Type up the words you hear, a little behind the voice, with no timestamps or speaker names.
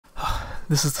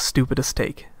This is the stupidest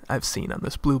take I've seen on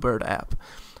this Bluebird app.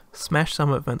 Smash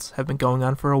Summit events have been going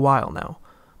on for a while now.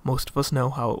 Most of us know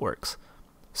how it works.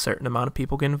 Certain amount of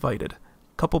people get invited.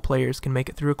 Couple players can make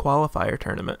it through a qualifier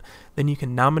tournament. Then you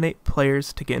can nominate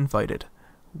players to get invited.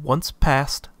 Once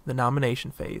past the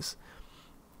nomination phase,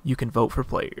 you can vote for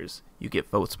players. You get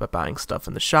votes by buying stuff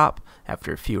in the shop.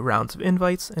 After a few rounds of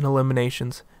invites and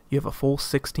eliminations, you have a full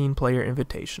 16-player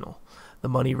invitational. The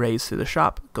money raised through the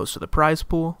shop goes to the prize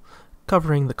pool,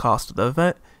 covering the cost of the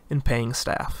event and paying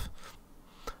staff.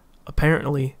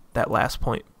 Apparently, that last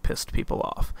point pissed people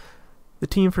off. The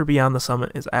team for Beyond the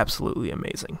Summit is absolutely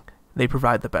amazing. They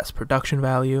provide the best production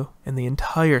value in the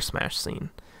entire Smash scene.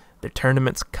 Their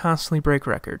tournaments constantly break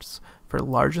records for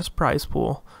largest prize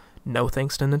pool. No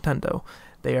thanks to Nintendo.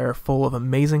 They are full of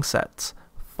amazing sets,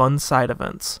 fun side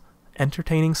events,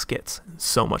 entertaining skits, and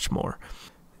so much more.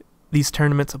 These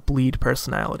tournaments bleed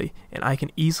personality, and I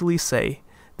can easily say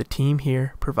the team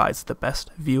here provides the best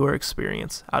viewer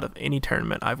experience out of any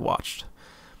tournament I've watched.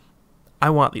 I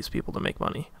want these people to make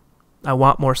money. I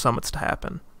want more summits to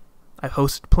happen. I've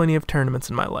hosted plenty of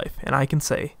tournaments in my life, and I can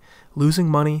say, losing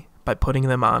money by putting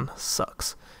them on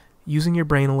sucks. Using your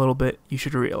brain a little bit, you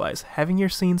should realize having your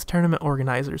scene's tournament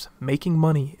organizers making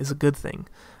money is a good thing.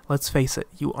 Let's face it,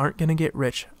 you aren't going to get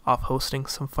rich off hosting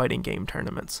some fighting game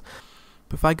tournaments.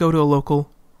 But if I go to a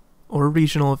local or a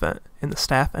regional event and the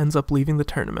staff ends up leaving the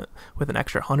tournament with an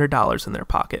extra $100 in their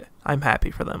pocket, I'm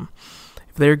happy for them.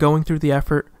 If they're going through the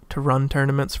effort to run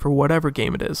tournaments for whatever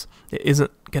game it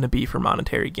isn't going to be for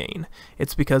monetary gain.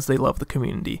 It's because they love the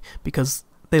community. Because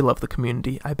they love the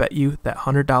community, I bet you that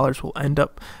 $100 will end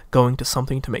up going to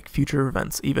something to make future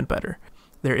events even better.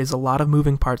 There is a lot of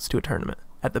moving parts to a tournament.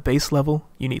 At the base level,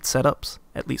 you need setups,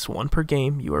 at least one per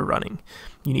game you are running.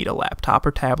 You need a laptop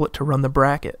or tablet to run the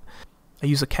bracket. I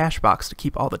use a cash box to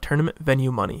keep all the tournament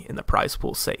venue money in the prize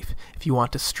pool safe. If you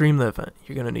want to stream the event,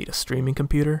 you're going to need a streaming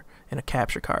computer and a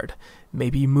capture card.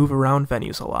 Maybe you move around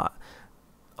venues a lot.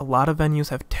 A lot of venues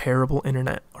have terrible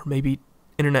internet, or maybe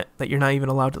internet that you're not even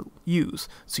allowed to use,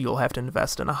 so you'll have to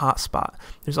invest in a hotspot.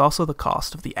 There's also the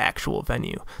cost of the actual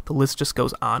venue. The list just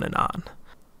goes on and on.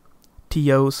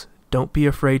 TOs, don't be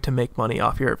afraid to make money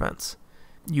off your events.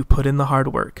 You put in the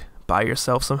hard work. Buy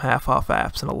yourself some half-off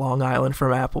apps and a Long Island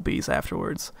from Applebee's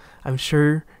afterwards. I'm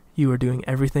sure you are doing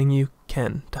everything you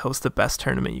can to host the best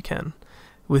tournament you can.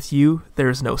 With you, there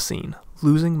is no scene.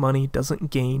 Losing money doesn't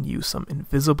gain you some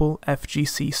invisible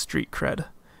FGC street cred.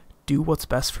 Do what's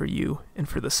best for you and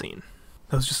for the scene.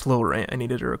 That was just a little rant I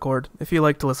needed to record. If you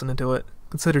like to listen to it,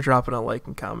 consider dropping a like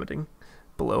and commenting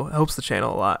below. It helps the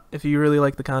channel a lot. If you really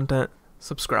like the content,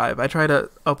 subscribe. I try to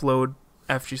upload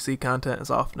FGC content as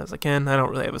often as I can. I don't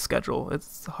really have a schedule.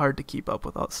 It's hard to keep up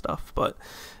with all that stuff, but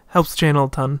helps the channel a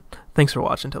ton. Thanks for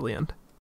watching till the end.